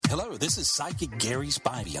Hello, this is Psychic Gary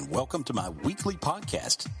Spivey, and welcome to my weekly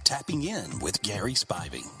podcast, Tapping In with Gary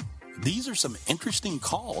Spivey. These are some interesting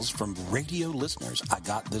calls from radio listeners I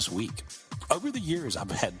got this week. Over the years,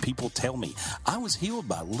 I've had people tell me, I was healed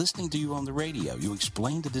by listening to you on the radio. You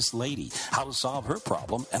explained to this lady how to solve her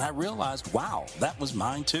problem, and I realized, wow, that was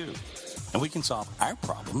mine too. And we can solve our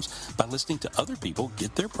problems by listening to other people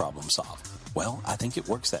get their problems solved. Well, I think it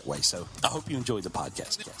works that way, so I hope you enjoyed the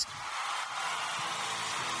podcast.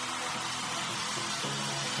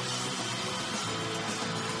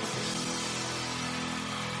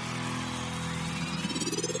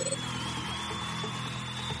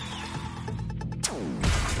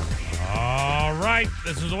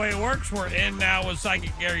 This is the way it works. We're in now with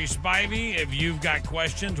Psychic Gary Spivey. If you've got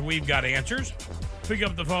questions, we've got answers. Pick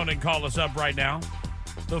up the phone and call us up right now.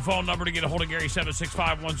 The phone number to get a hold of Gary,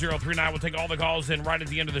 765-1039. We'll take all the calls, and right at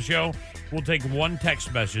the end of the show, we'll take one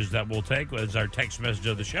text message that we'll take as our text message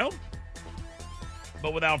of the show.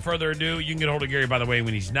 But without further ado, you can get a hold of Gary, by the way,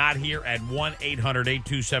 when he's not here at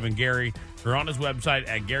 1-800-827-GARY or on his website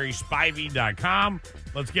at GarySpivey.com.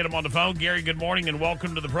 Let's get him on the phone. Gary, good morning and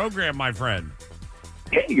welcome to the program, my friend.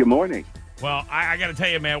 Hey, good morning. Well, I got to tell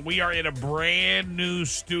you, man, we are in a brand new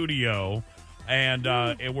studio, and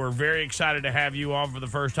we're very excited to have you on for the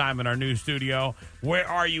first time in our new studio. Where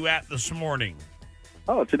are you at this morning?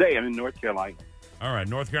 Oh, today I'm in North Carolina. All right,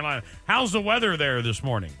 North Carolina. How's the weather there this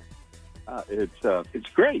morning? It's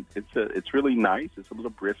great. It's really nice. It's a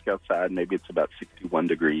little brisk outside. Maybe it's about 61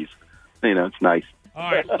 degrees. You know, it's nice. All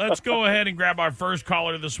right, let's go ahead and grab our first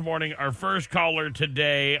caller this morning. Our first caller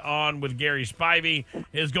today on with Gary Spivey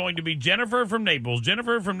is going to be Jennifer from Naples.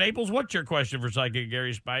 Jennifer from Naples, what's your question for Psychic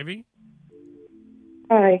Gary Spivey?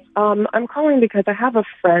 Hi, I'm calling because I have a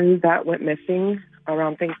friend that went missing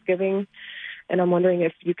around Thanksgiving, and I'm wondering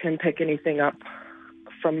if you can pick anything up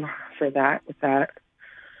for that.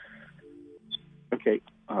 Okay.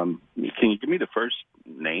 Can you give me the first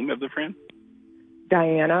name of the friend?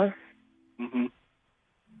 Diana. Mm-hmm.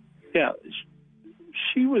 Yeah,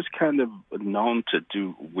 she was kind of known to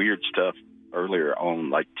do weird stuff earlier on,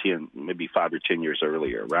 like 5 or 10 years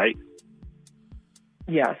earlier, right?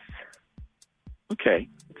 Yes. Okay.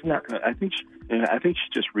 It's not. I think she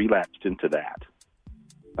just relapsed into that,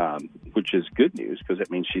 which is good news because it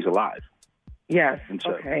means she's alive. Yes. And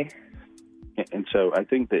so, okay. And so I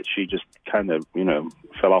think that she just kind of,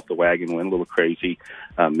 fell off the wagon, went a little crazy.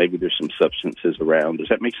 Maybe there's some substances around. Does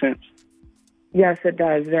that make sense? Yes, it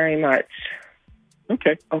does very much.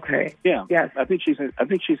 Okay. Okay. Yeah. Yes. I think she's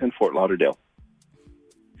in Fort Lauderdale.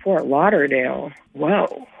 Fort Lauderdale.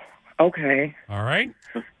 Whoa. Okay. All right.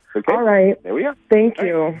 Okay. All right. There we are. Thank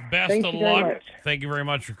you. Best of luck. Thank you very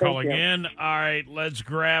much for calling you. in. All right, let's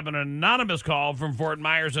grab an anonymous call from Fort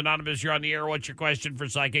Myers. Anonymous, you're on the air. What's your question for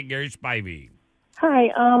Psychic Gary Spivey? Hi.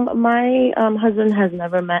 My husband has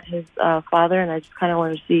never met his father, and I just kind of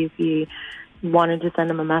wanted to see if he wanted to send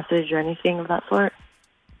him a message or anything of that sort.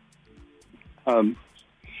 And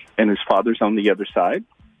his father's on the other side?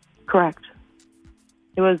 Correct.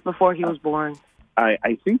 It was before he was born.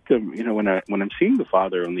 I think when I'm seeing the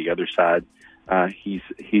father on the other side, he's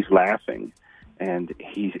laughing, and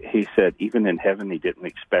he said even in heaven he didn't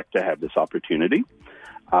expect to have this opportunity.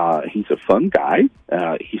 He's a fun guy.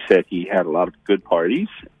 He said he had a lot of good parties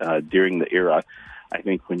during the era, I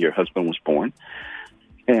think, when your husband was born,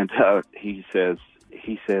 and he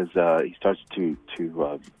starts to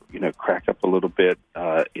crack up a little bit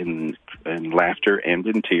in laughter and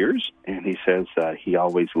in tears, and he says he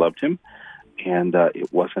always loved him. And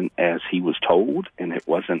it wasn't as he was told, and it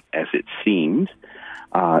wasn't as it seemed.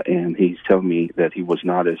 And he's telling me that he was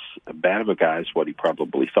not as bad of a guy as what he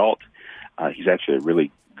probably thought. He's actually a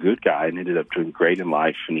really good guy and ended up doing great in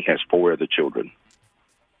life, and he has 4 other children.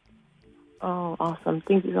 Oh, awesome.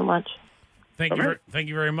 Thank you so much. Thank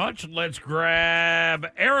you very much. Let's grab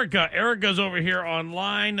Erica. Erica's over here on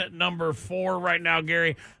line number 4 right now,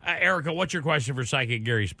 Gary. Erica, what's your question for Psychic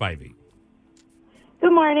Gary Spivey?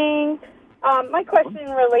 Good morning. My question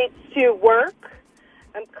relates to work.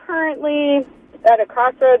 I'm currently at a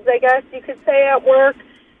crossroads, I guess you could say, at work.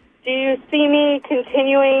 Do you see me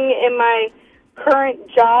continuing in my current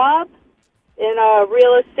job in a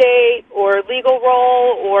real estate or legal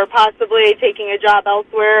role, or possibly taking a job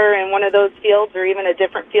elsewhere in one of those fields or even a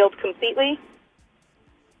different field completely?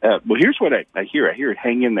 Well, here's what I hear. I hear it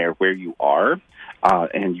hang in there where you are,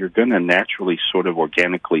 and you're going to naturally sort of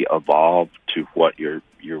organically evolve to what you're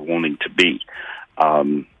wanting to be.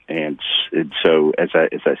 And so as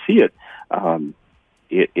I see it,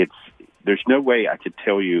 there's no way I could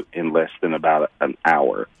tell you in less than about an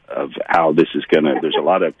hour of how this is going to. There's a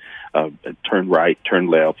lot of turn right, turn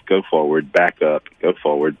left, go forward, back up, go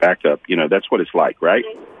forward, back up. That's what it's like, right?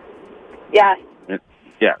 Yeah.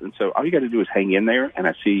 Yeah, and so all you got to do is hang in there, and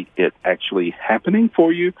I see it actually happening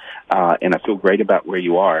for you, and I feel great about where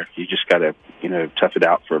you are. You just got to, tough it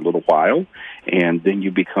out for a little while, and then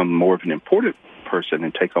you become more of an important person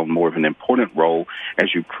and take on more of an important role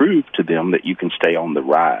as you prove to them that you can stay on the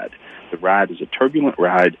ride. The ride is a turbulent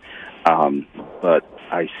ride, but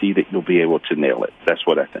I see that you'll be able to nail it. That's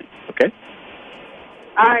what I think, okay?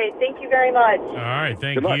 All right, thank you very much. All right,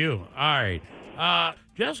 thank you. All right.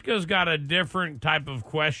 Jessica's got a different type of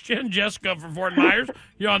question. Jessica from Fort Myers,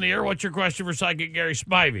 you're on the air. What's your question for Psychic Gary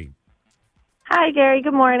Spivey? Hi, Gary.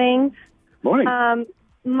 Good morning. Morning.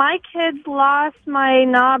 My kids lost my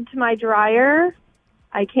knob to my dryer.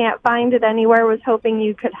 I can't find it anywhere. Was hoping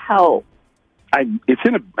you could help. I think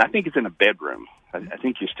it's in a bedroom. I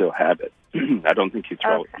think you still have it. I don't think you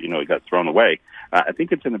it got thrown away. I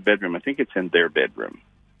think it's in a bedroom. I think it's in their bedroom.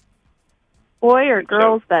 Boy or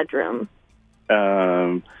girl's bedroom?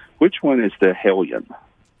 Which one is the hellion?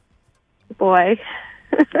 Boy.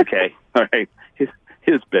 Okay. All right.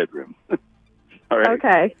 His bedroom. All right.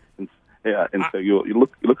 Okay. And so you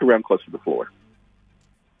look around close to the floor.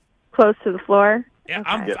 Close to the floor? Yeah,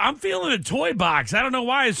 Okay. I'm feeling a toy box. I don't know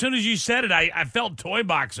why. As soon as you said it, I felt toy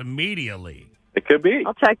box immediately. It could be.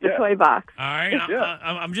 I'll check the toy box. All right, Yeah.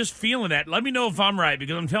 I'm just feeling that. Let me know if I'm right,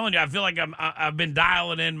 because I'm telling you, I feel like I've been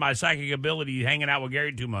dialing in my psychic ability, hanging out with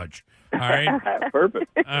Gary too much. All right,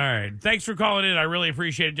 Perfect. all right. Thanks for calling in. I really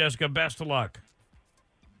appreciate it, Jessica. Best of luck.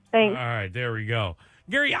 Thanks. All right, there we go.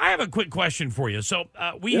 Gary, I have a quick question for you. So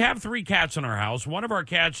we have 3 cats in our house. One of our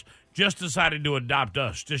cats just decided to adopt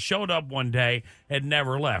us. Just showed up one day and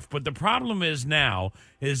never left. But the problem is now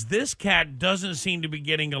is this cat doesn't seem to be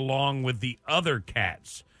getting along with the other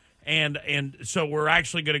cats. And so we're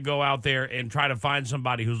actually going to go out there and try to find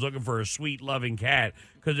somebody who's looking for a sweet, loving cat,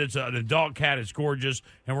 because it's an adult cat. It's gorgeous,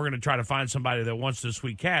 and we're going to try to find somebody that wants this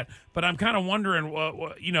sweet cat. But I'm kind of wondering,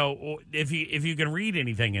 if you can read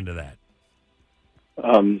anything into that.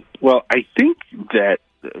 Well, I think that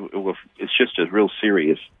it's just a real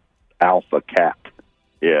serious alpha cat.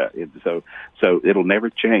 Yeah, so it'll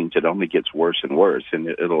never change. It only gets worse and worse, and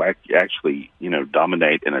it'll actually,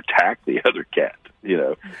 dominate and attack the other cat.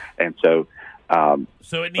 And so.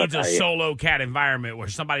 So it needs a solo cat environment where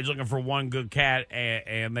somebody's looking for one good cat,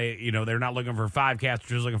 and they, they're not looking for 5 cats.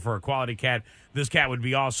 They're just looking for a quality cat. This cat would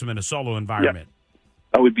be awesome in a solo environment. Yeah.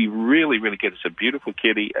 It would be really, really good. It's a beautiful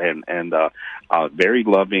kitty and very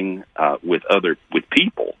loving with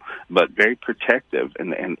people, but very protective.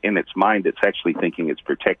 And in its mind, it's actually thinking it's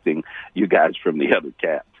protecting you guys from the other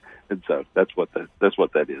cats. And so that's what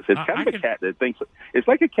that is. It's kind of a cat that thinks. It's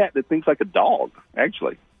like a cat that thinks like a dog.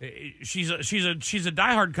 Actually, she's a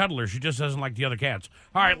diehard cuddler. She just doesn't like the other cats.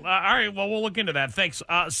 All right. Well, we'll look into that. Thanks,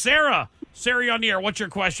 Sarah. Sarah, you're on the air. What's your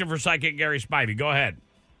question for Psychic Gary Spivey? Go ahead.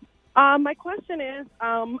 My question is,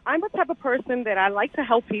 I'm a type of person that I like to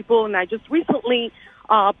help people, and I just recently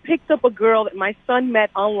picked up a girl that my son met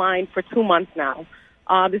online for 2 months now.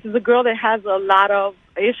 This is a girl that has a lot of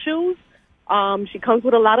issues. She comes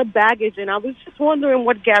with a lot of baggage, and I was just wondering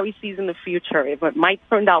what Gary sees in the future, if it might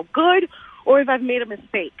turn out good or if I've made a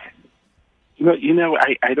mistake.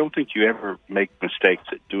 I don't think you ever make mistakes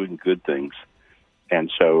at doing good things. And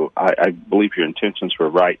so I believe your intentions were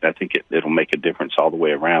right. I think it'll make a difference all the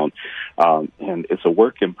way around. And it's a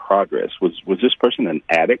work in progress. Was this person an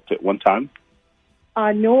addict at one time?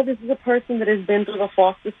 No, this is a person that has been through the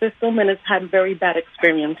foster system and has had very bad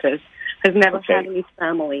experiences, has never had any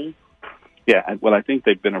family. Yeah, well, I think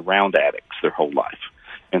they've been around addicts their whole life.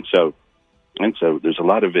 And so there's a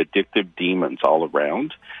lot of addictive demons all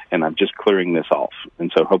around, and I'm just clearing this off.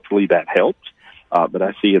 And so hopefully that helped. But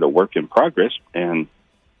I see it a work in progress, and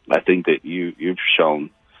I think that you've shown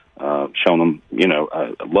them,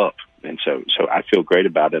 love, and so I feel great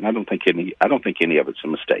about it. And I don't think any of it's a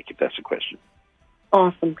mistake, if that's the question.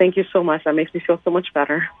 Awesome, thank you so much. That makes me feel so much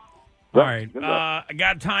better. All right, I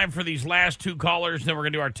got time for these last 2 callers. Then we're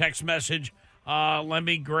gonna do our text message. Let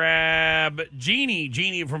me grab Jeannie.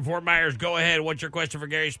 Jeannie from Fort Myers. Go ahead. What's your question for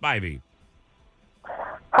Gary Spivey?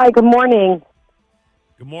 Hi. Good morning.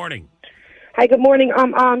 Good morning. Hi, good morning.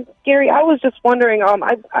 Gary, I was just wondering,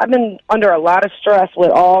 I've been under a lot of stress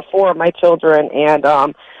with all 4 of my children, and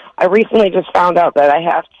I recently just found out that I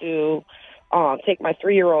have to take my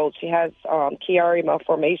 3-year-old. She has Chiari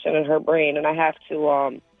malformation in her brain, and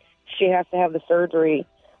she has to have the surgery.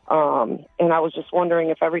 And I was just wondering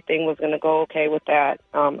if everything was going to go okay with that,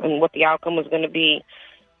 and what the outcome was going to be.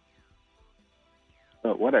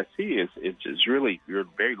 But what I see is it's just really, you're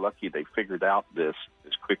very lucky they figured out this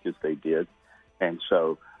as quick as they did. And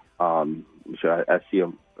so I see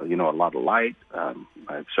a lot of light.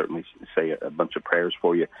 I certainly say a bunch of prayers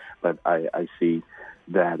for you, but I see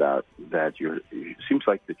that it seems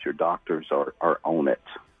like that your doctors are on it,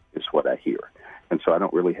 is what I hear. And so I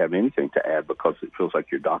don't really have anything to add because it feels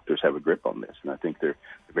like your doctors have a grip on this, and I think they're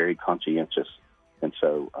very conscientious, and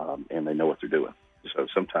so and they know what they're doing. So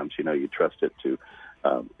sometimes you trust it to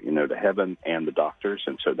to heaven and the doctors,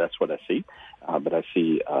 and so that's what I see. But I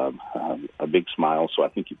see a big smile, so I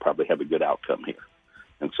think you probably have a good outcome here.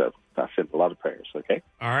 And so I sent a lot of prayers. Okay.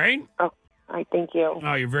 All right. Oh, I thank you.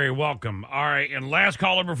 Oh, you're very welcome. All right, and last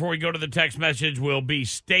caller before we go to the text message will be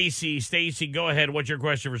Stacy. Stacy, go ahead. What's your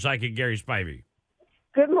question for Psychic Gary Spivey?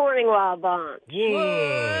 Good morning, Wild Bunch.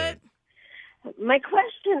 Good. My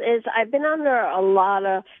question is, I've been under a lot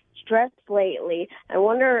of stress lately. I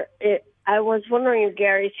was wondering if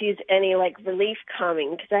Gary sees any relief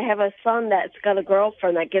coming, because I have a son that's got a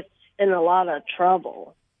girlfriend that gets in a lot of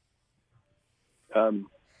trouble. Well,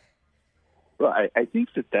 I think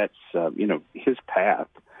that's his path,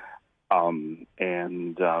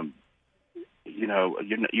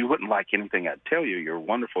 you wouldn't like anything I'd tell you. You're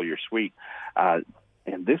wonderful. You're sweet.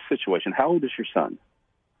 In this situation, how old is your son?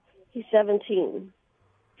 He's 17.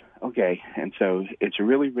 Okay, and so it's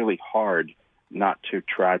really, really hard not to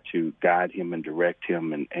try to guide him and direct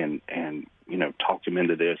him and talk him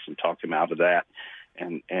into this and talk him out of that,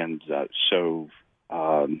 so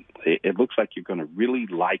it looks like you're going to really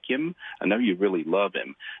like him. I know you really love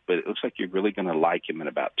him, but it looks like you're really going to like him in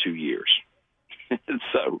about 2 years.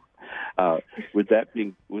 So, with that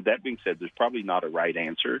being said, there's probably not a right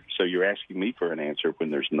answer. So you're asking me for an answer when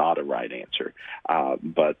there's not a right answer.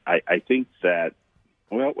 But I think that,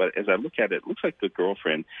 well, as I look at it, it looks like the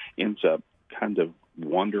girlfriend ends up kind of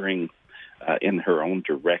wandering in her own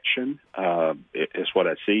direction, is what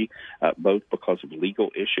I see, both because of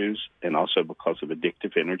legal issues and also because of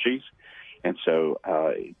addictive energies. And so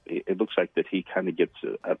it looks like that he kind of gets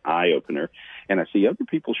an eye-opener. And I see other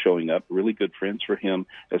people showing up, really good friends for him,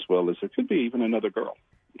 as well as there could be even another girl.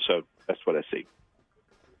 So that's what I see.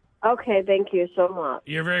 Okay, thank you so much.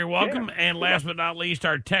 You're very welcome. Yeah. And last but not least,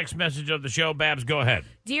 our text message of the show. Babs, go ahead.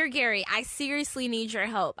 Dear Gary, I seriously need your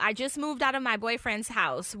help. I just moved out of my boyfriend's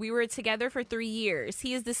house. We were together for 3 years.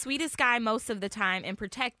 He is the sweetest guy most of the time and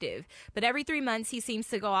protective, but every 3 months he seems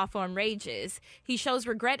to go off on rages. He shows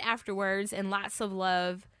regret afterwards and lots of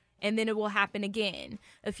love, and then it will happen again.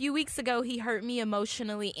 A few weeks ago, he hurt me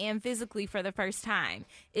emotionally and physically for the first time.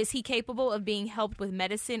 Is he capable of being helped with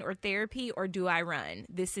medicine or therapy, or do I run?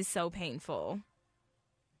 This is so painful.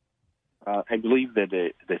 I believe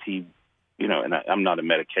that he, and I'm not a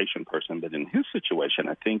medication person, but in his situation,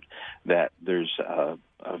 I think that there's a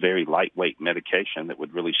very lightweight medication that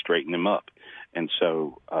would really straighten him up. And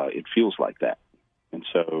so it feels like that. And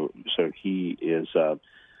so he is...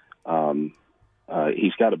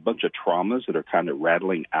 he's got a bunch of traumas that are kind of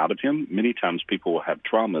rattling out of him. Many times people will have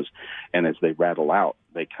traumas, and as they rattle out,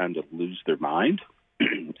 they kind of lose their mind.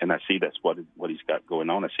 And I see that's what he's got going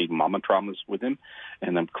on. I see mama traumas with him,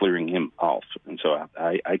 and I'm clearing him off. And so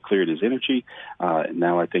I cleared his energy, and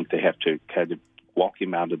now I think they have to kind of walk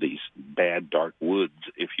him out of these bad, dark woods,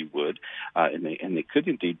 if you would. And it could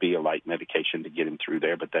indeed be a light medication to get him through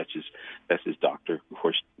there, but that's his doctor, of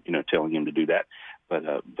course, telling him to do that. But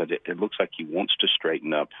it looks like he wants to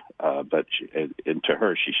straighten up. But to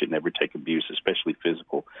her, she should never take abuse, especially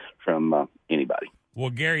physical, from anybody. Well,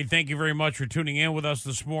 Gary, thank you very much for tuning in with us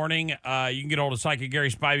this morning. You can get hold of Psychic Gary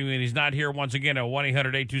Spivey when he's not here. Once again, at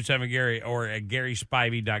 1-800-827-GARY or at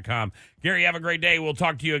GarySpivey.com. Gary, have a great day. We'll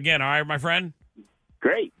talk to you again. All right, my friend?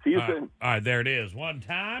 Great. See you soon. All right, there it is. One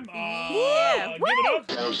time. Yeah. Give it up.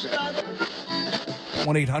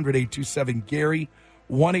 1-800-827-GARY.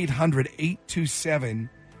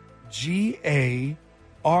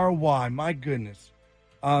 1-800-827-GARY. My goodness.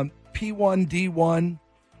 P1D1,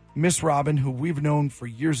 Miss Robin, who we've known for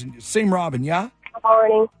years. Same Robin, yeah? Good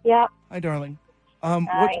morning. Yeah. Hi, darling.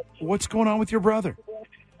 Hi. What's going on with your brother?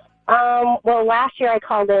 Well, last year I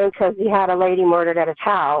called in because he had a lady murdered at his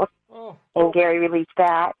house, and Gary released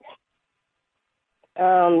that.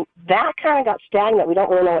 That kind of got stagnant. We don't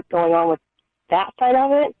really know what's going on with that side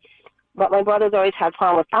of it. But my brother's always had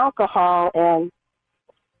problems with alcohol and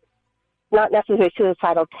not necessarily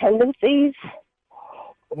suicidal tendencies.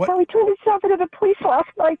 What? So he turned himself into the police last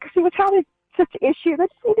night because he was having such an issue that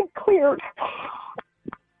he needed cleared.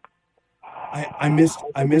 I missed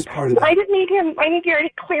part of that. I need Gary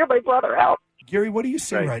to clear my brother out. Gary, what do you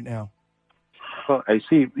see right now? Well, I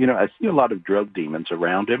see a lot of drug demons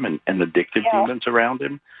around him and addictive demons around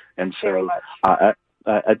him. And so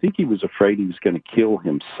I think he was afraid he was going to kill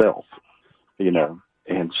himself,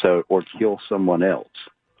 and so, or kill someone else,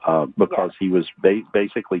 because he was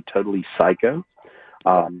basically totally psycho.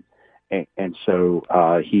 And so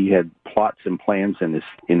he had plots and plans in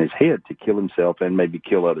his head to kill himself and maybe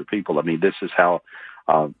kill other people. I mean, this is how,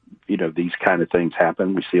 these kind of things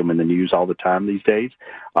happen. We see them in the news all the time these days.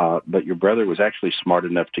 But your brother was actually smart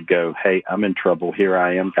enough to go, "Hey, I'm in trouble. Here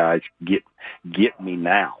I am, guys. Get me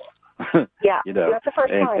now." Yeah, that's the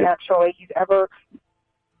first time actually he's ever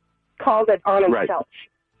called it on himself.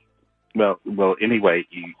 Right. Well. Anyway,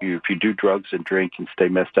 if you do drugs and drink and stay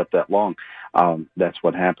messed up that long, that's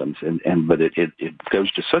what happens. But it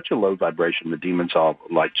goes to such a low vibration, the demons all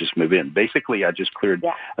just move in. Basically, I just cleared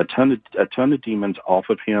a ton of demons off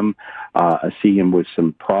of him. I see him with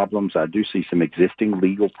some problems. I do see some existing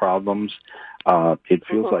legal problems. It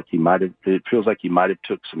feels like he might have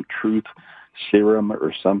took some truth serum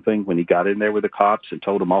or something when he got in there with the cops and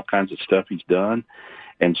told them all kinds of stuff he's done.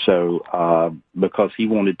 And so, because he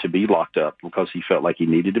wanted to be locked up, because he felt like he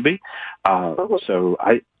needed to be. So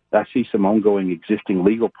I see some ongoing existing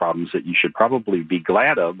legal problems that you should probably be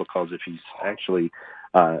glad of, because if he's actually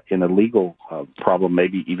in a legal problem,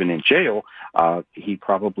 maybe even in jail, he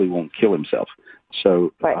probably won't kill himself.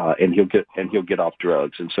 So, and he'll get off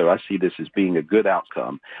drugs. And so I see this as being a good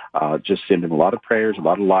outcome. Just send him a lot of prayers, a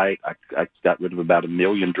lot of light. I got rid of about 1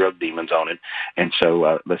 million drug demons on it. And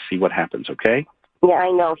so let's see what happens, okay? Yeah,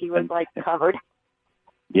 I know. He was covered.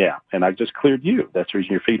 Yeah, and I just cleared you. That's the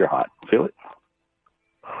reason your feet are hot. Feel it?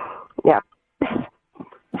 Yeah.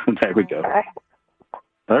 There we go.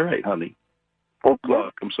 All right, honey. Good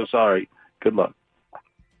luck. I'm so sorry. Good luck.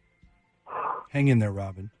 Hang in there,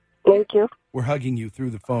 Robin. Thank you. We're hugging you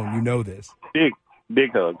through the phone. You know this.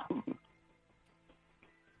 Big hug.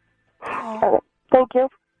 Thank you.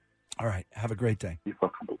 All right. Have a great day. You're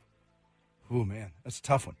welcome. Oh, man. That's a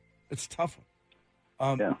tough one. It's a tough one.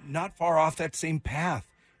 Not far off that same path.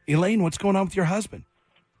 Elaine, what's going on with your husband?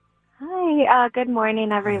 Hi. Good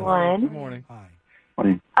morning, everyone. Good morning. Hi.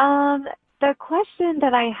 Morning. The question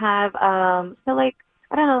that I have, I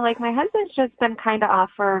don't know, my husband's just been kind of off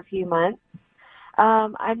for a few months.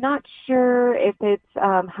 I'm not sure if it's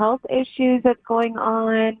health issues that's going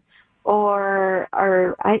on, or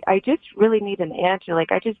I just really need an answer.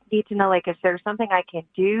 I just need to know, if there's something I can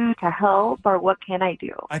do to help, or what can I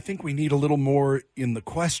do? I think we need a little more in the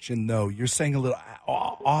question, though. You're saying a little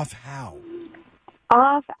off how?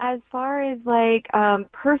 Off as far as,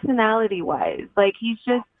 personality-wise. He's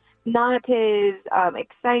just not his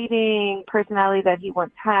exciting personality that he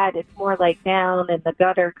once had. It's more down in the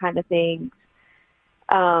gutter kind of thing.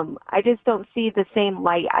 I just don't see the same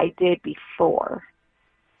light I did before.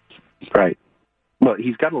 Right. Well,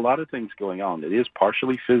 he's got a lot of things going on. It is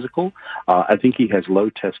partially physical. I think he has low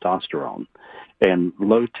testosterone. And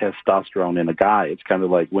low testosterone in a guy, it's kind of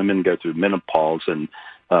like women go through menopause and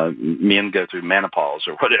men go through menopause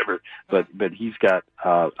or whatever. But he's got,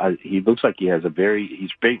 he looks like he has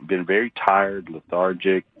he's been very tired,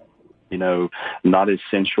 lethargic, not as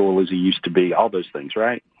sensual as he used to be, all those things,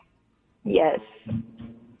 right? Yes.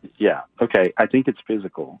 Yeah. Okay. I think it's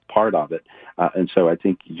physical, part of it. And so I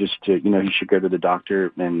think he should go to the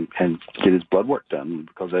doctor and get his blood work done,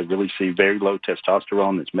 because I really see very low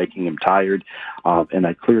testosterone that's making him tired. And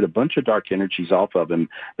I cleared a bunch of dark energies off of him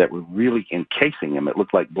that were really encasing him. It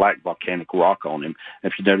looked like black volcanic rock on him.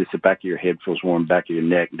 If you notice, the back of your head feels warm, back of your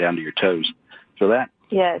neck, and down to your toes. Feel that?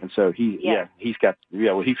 Yes. And so he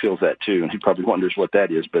feels that too. And he probably wonders what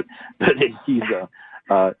that is, but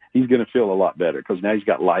he's going to feel a lot better, because now he's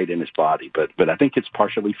got light in his body. But I think it's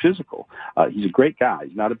partially physical. He's a great guy.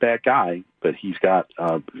 He's not a bad guy, but he's got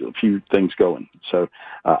a few things going. So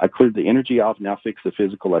I cleared the energy off, now fix the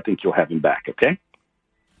physical. I think you'll have him back, okay?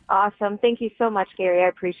 Awesome. Thank you so much, Gary. I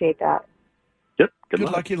appreciate that. Yep. Good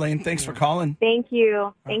luck, Elaine. Thanks for calling. Thank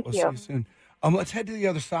you. We'll see you soon. Let's head to the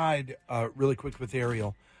other side really quick with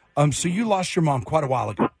Ariel. So you lost your mom quite a while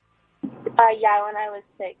ago. Yeah, when I was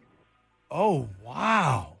 6. Oh,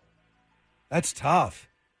 wow. That's tough.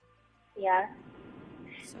 Yeah.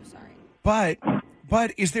 So sorry.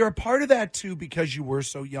 But is there a part of that too, because you were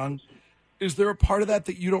so young? Is there a part of that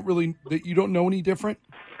you don't know any different?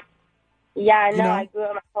 Yeah, no, I grew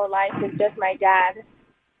up my whole life with just my dad.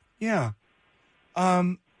 Yeah.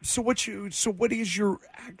 So what is your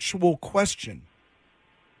actual question?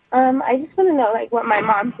 I just want to know what my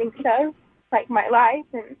mom thinks of my life,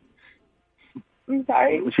 and I'm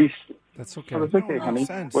sorry. That's okay. That's okay, honey.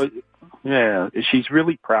 Well, yeah, she's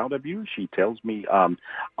really proud of you. She tells me,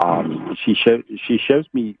 she shows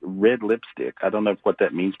me red lipstick. I don't know what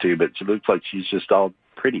that means to you, but she looks like she's just all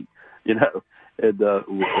pretty,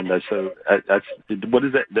 So that's what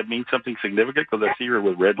does that? That means something significant because I see her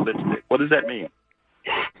with red lipstick. What does that mean?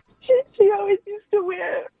 She always used to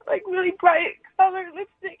wear like really bright colored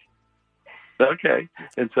lipstick. Okay.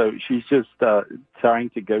 And so she's just trying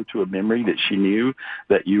to go to a memory that she knew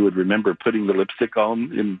that you would remember putting the lipstick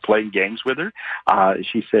on and playing games with her.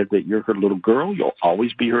 She said that you're her little girl. You'll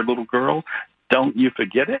always be her little girl. Don't you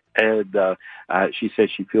forget it. And she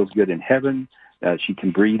says she feels good in heaven. She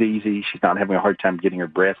can breathe easy. She's not having a hard time getting her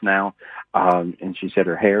breath now. And she said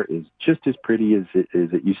her hair is just as pretty as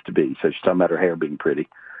it used to be. So she's talking about her hair being pretty,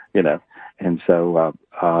 you know. And so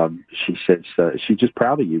she says she's just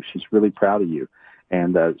proud of you. She's really proud of you.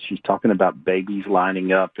 And she's talking about babies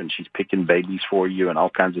lining up, and she's picking babies for you and all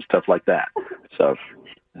kinds of stuff like that. So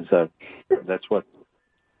that's what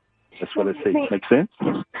I see. Make sense?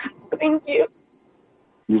 Thank you.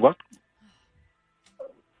 You're welcome.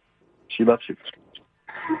 She loves you.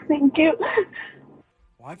 Thank you.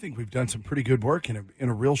 Well, I think we've done some pretty good work in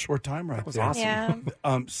a real short time right there. awesome. Yeah.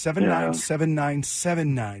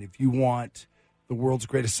 797979 if you want the world's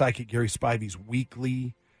greatest psychic, Gary Spivey's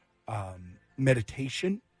weekly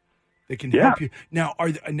meditation that can help you. Now,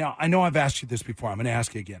 I know I've asked you this before. I'm going to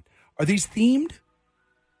ask you again. Are these themed?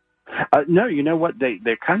 No, you know what?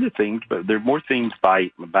 They're kind of themed, but they're more themed by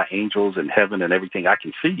angels and heaven and everything I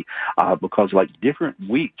can see. Because like different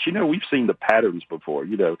weeks, you know, we've seen the patterns before.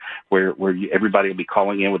 You know, where everybody will be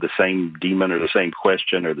calling in with the same demon or the same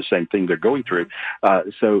question or the same thing they're going through.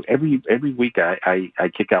 So every week I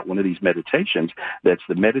kick out one of these meditations. That's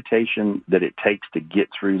the meditation that it takes to get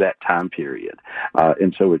through that time period.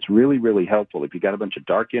 And so it's really, really helpful. If you got a bunch of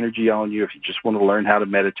dark energy on you, if you just want to learn how to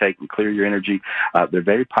meditate and clear your energy, they're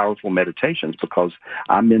very powerful meditations because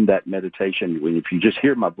I'm in that meditation. If you just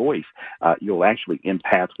hear my voice, you'll actually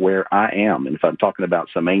empath where I am. And if I'm talking about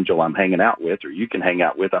some angel I'm hanging out with or you can hang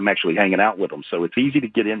out with, I'm actually hanging out with them. So it's easy to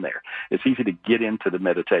get in there. It's easy to get into the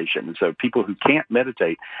meditation. And so people who can't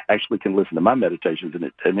meditate actually can listen to my meditations and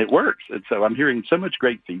it works. And so I'm hearing so much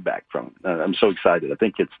great feedback from it. I'm so excited. I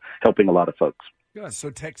think it's helping a lot of folks. Good.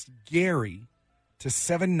 So text Gary to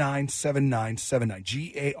 797979,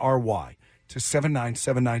 GARY. to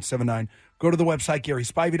 797979. Go to the website,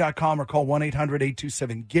 GarySpivey.com, or call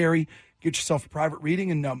 1-800-827-GARY. Get yourself a private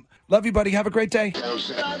reading, and love you, buddy. Have a great day.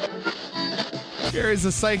 Gary's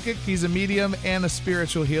a psychic. He's a medium and a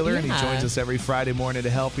spiritual healer, and he joins us every Friday morning to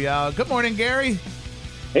help you out. Good morning, Gary.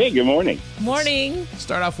 Hey, good morning. Morning.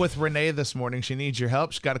 Start off with Renee this morning. She needs your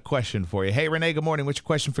help. She's got a question for you. Hey, Renee, good morning. What's your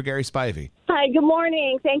question for Gary Spivey? Hi, good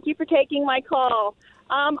morning. Thank you for taking my call.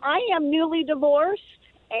 I am newly divorced.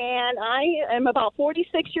 And I am about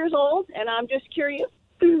 46 years old, and I'm just curious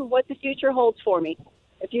what the future holds for me.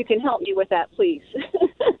 If you can help me with that, please.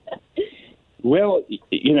 Well,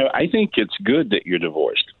 you know, I think it's good that you're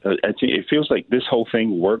divorced. I think it feels like this whole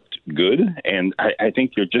thing worked good, and I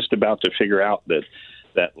think you're just about to figure out that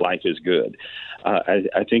life is good.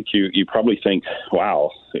 I think you probably think, wow,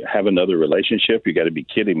 have another relationship? You got to be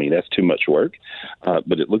kidding me. That's too much work.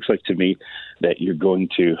 But it looks like to me that you're going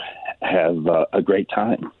to have a great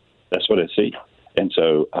time. That's what I see. And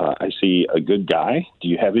so I see a good guy. Do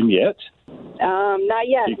you have him yet? Not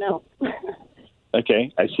yet, no.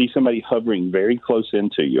 Okay. I see somebody hovering very close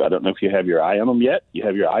into you. I don't know if you have your eye on them yet. You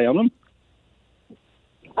have your eye on them?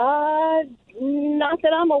 Not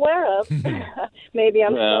that I'm aware of. Maybe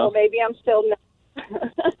I'm still not.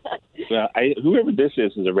 Well, whoever this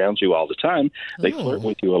is around you all the time. They flirt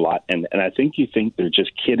with you a lot, and I think you think they're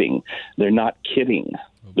just kidding. They're not kidding.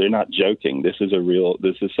 They're not joking. This is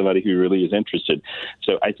somebody who really is interested.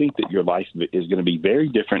 So I think that your life is going to be very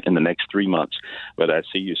different in the next 3 months. But I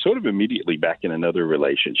see you sort of immediately back in another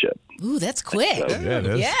relationship. Ooh, that's quick. So,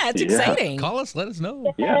 it's exciting. Call us. Let us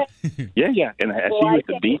know. Yeah. And I see you at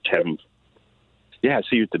the beach having. Yeah, I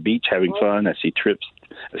see you at the beach having fun. I see trips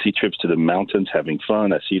to the mountains having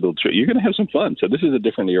fun. I see little trips. You're going to have some fun. So this is a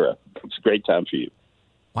different era. It's a great time for you.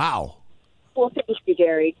 Wow. Well, thank you,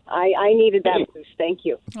 Gary. I needed that boost. Thank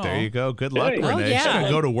you. There you go. Good luck, Renee. Oh, yeah. She's going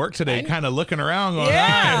to go to work today kind of looking around going,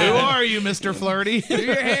 Hi, who are you, Mr. Flirty? Do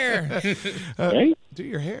your hair. Right? Do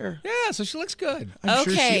your hair. Yeah, so she looks good. I'm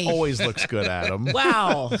sure she always looks good, Adam.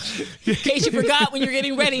 Wow. In case you forgot when you're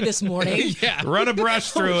getting ready this morning. Yeah. Run a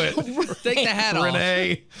brush through it. Take the hat off.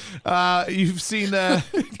 Renee, you've seen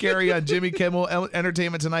Gary on Jimmy Kimmel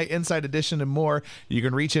Entertainment Tonight, Inside Edition, and more. You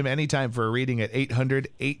can reach him anytime for a reading at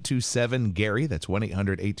 800-827-GARY. That's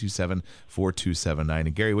 1-800-827-4279.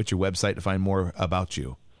 And Gary, what's your website to find more about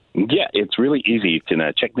you? Yeah, it's really easy. You can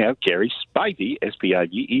check me out, Gary Spivey,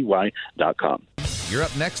 SPIVEY.com. You're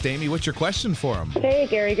up next, Amy. What's your question for him? Hey,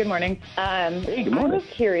 Gary. Good morning. Good morning. I was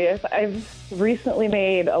curious. I've recently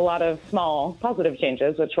made a lot of small positive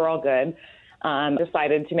changes, which were all good.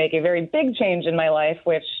 Decided to make a very big change in my life,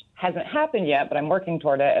 which hasn't happened yet, but I'm working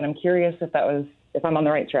toward it. And I'm curious if I'm on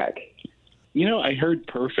the right track. I heard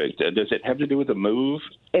perfect. Does it have to do with a move?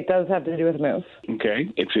 It does have to do with a move. Okay.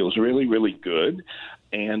 It feels really, really good.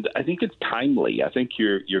 And I think it's timely. I think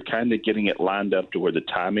you're kind of getting it lined up to where the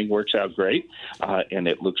timing works out great, and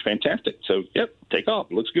it looks fantastic. So, yep, take off.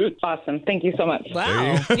 Looks good. Awesome. Thank you so much.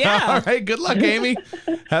 Wow. Yeah. All right. Good luck, Amy.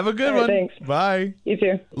 Have a good one. Thanks. Bye. You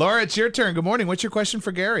too. Laura, it's your turn. Good morning. What's your question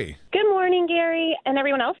for Gary? Good morning, Gary, and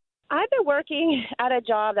everyone else. I've been working at a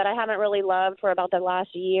job that I haven't really loved for about the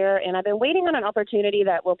last year, and I've been waiting on an opportunity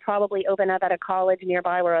that will probably open up at a college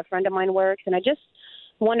nearby where a friend of mine works, and I just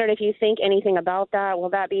wondered if you think anything about that.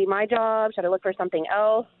 Will that be my job? Should I look for something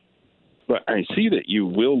else? Well, I see that you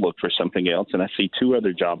will look for something else, and I see two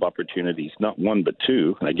other job opportunities, not one but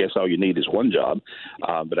two. I guess all you need is one job,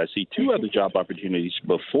 but I see two other job opportunities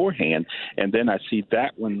beforehand, and then I see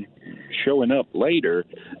that one showing up later.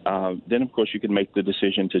 Then, of course, you can make the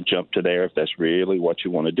decision to jump to there if that's really what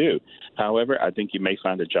you want to do. However, I think you may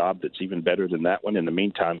find a job that's even better than that one. In the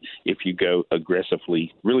meantime, if you go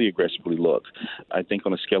really aggressively look. I think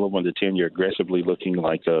on a scale of 1 to 10, you're aggressively looking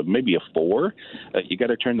like maybe a 4. You got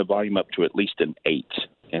to turn the volume up to at least an 8.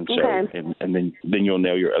 And so, Okay. and then you'll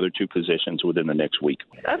nail your other two positions within the next week.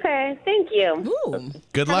 Okay, thank you.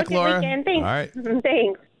 Good Have a luck, good Laura. weekend. Thanks. All right.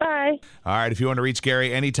 Thanks. Bye. All right. If you want to reach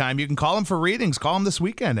Gary anytime, you can call him for readings. Call him this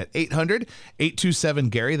weekend at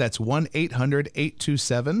 800-827-GARY. That's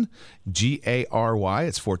 1-800-827-GARY.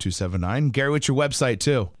 It's 4279. Gary, what's your website,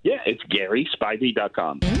 too? Yeah, it's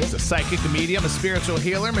GarySpivey.com. He's a psychic, a medium, a spiritual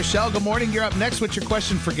healer. Michelle, good morning. You're up next. What's your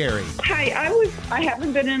question for Gary? Hi, I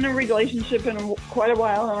haven't been in a relationship in quite a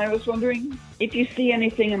while, and I was wondering if you see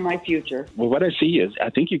anything in my future. Well, what I see is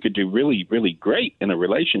I think you could do really, really great in a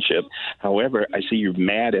relationship. However, I see you're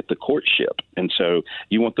mad at the courtship. And so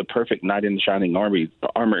you want the perfect knight in the shining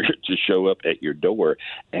armor to show up at your door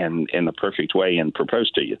and in the perfect way and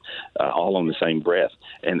propose to you, all on the same breath.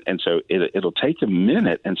 And so it'll take a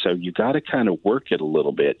minute. And so you got to kind of work it a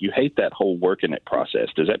little bit. You hate that whole working it process.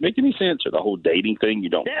 Does that make any sense? Or the whole dating thing?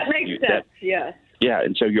 That makes sense, yes. Yeah,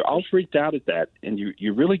 and so you're all freaked out at that, and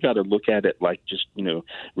you really got to look at it like just,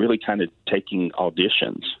 really kind of taking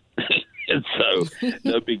auditions. And so,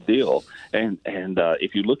 no big deal. And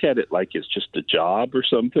if you look at it like it's just a job or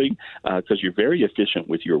something, because you're very efficient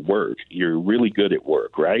with your work, you're really good at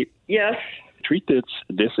work, right? Yes. Treat this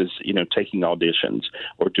as, taking auditions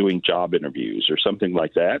or doing job interviews or something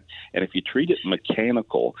like that. And if you treat it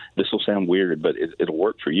mechanical, this will sound weird, but it'll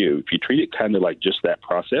work for you. If you treat it kind of like just that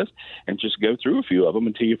process and just go through a few of them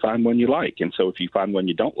until you find one you like. And so if you find one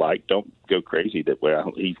you don't like, don't go crazy that,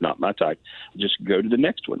 well, he's not my type. Just go to the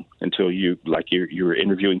next one until you're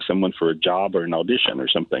interviewing someone for a job or an audition or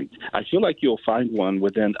something. I feel like you'll find one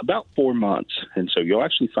within about 4 months. And so you'll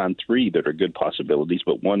actually find 3 that are good possibilities,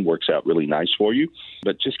 but one works out really nice for you.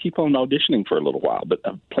 But just keep on auditioning for a little while. But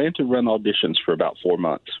I plan to run auditions for about 4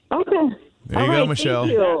 months. Okay. There you go,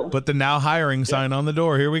 Michelle. Put the now hiring sign on the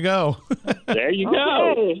door. Here we go. There you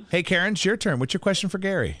go. Hey, Karen, it's your turn. What's your question for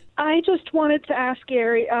Gary? I just wanted to ask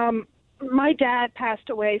Gary, my dad passed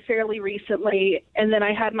away fairly recently, and then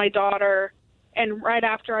I had my daughter, and right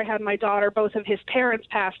after I had my daughter, both of his parents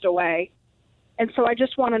passed away. And so I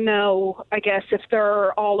just want to know, I guess, if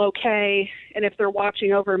they're all okay and if they're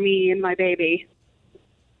watching over me and my baby.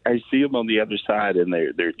 I see them on the other side, and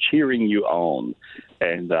they're cheering you on.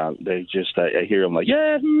 And they just, I hear them like,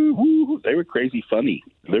 yeah, they were crazy funny.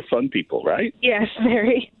 They're fun people, right? Yes,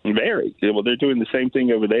 very. Very. Well, they're doing the same thing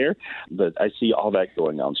over there, but I see all that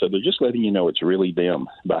going on. So they're just letting you know it's really them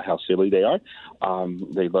about how silly they are.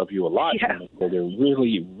 They love you a lot. Yeah. They're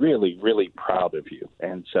really, really, really proud of you.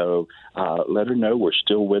 And so let her know we're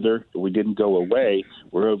still with her. We didn't go away.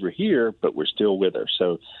 We're over here, but we're still with her.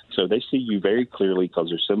 So they see you very clearly because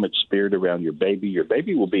there's so much spirit around your baby. Your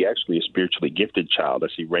baby will be actually a spiritually gifted child. I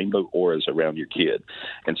see rainbow auras around your kid.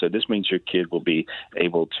 And so this means your kid will be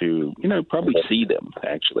able to, probably see them,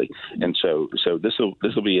 actually. And so this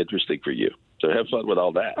will be interesting for you. So have fun with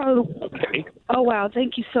all that. Oh, okay. Oh, wow.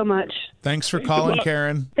 Thank you so much. Thanks for calling,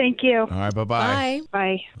 Karen. Thank you. All right, bye-bye.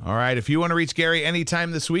 Bye. All right, if you want to reach Gary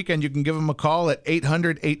anytime this weekend, you can give him a call at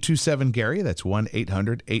 800-827-GARY. That's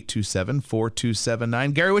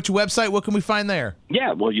 1-800-827-4279. Gary, what's your website? What can we find there?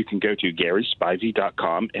 Yeah, well, you can go to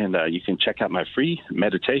GarySpivey.com, and you can check out my free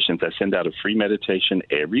meditations. I send out a free meditation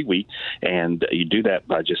every week, and you do that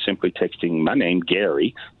by just simply texting my name,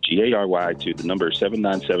 Gary, Gary, to the number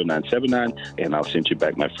 797979, and I'll send you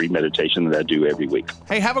back my free meditation that I do every week.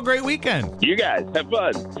 Hey, have a great weekend. You guys, have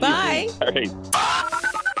fun. Bye. All right.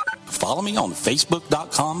 Follow me on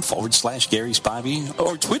Facebook.com/Gary Spivey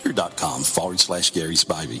or Twitter.com/Gary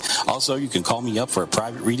Spivey. Also, you can call me up for a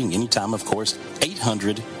private reading anytime, of course,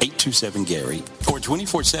 800-827-GARY. Or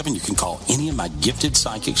 24/7, you can call any of my gifted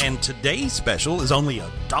psychics. And today's special is only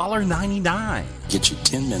 $1.99. Get you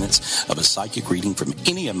 10 minutes of a psychic reading from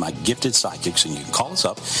any of my gifted psychics, and you can call us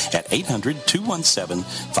up at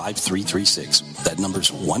 800-217-5336. That number's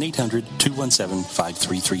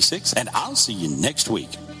 1-800-217-5336. And I'll see you next week.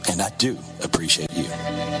 And I do appreciate you.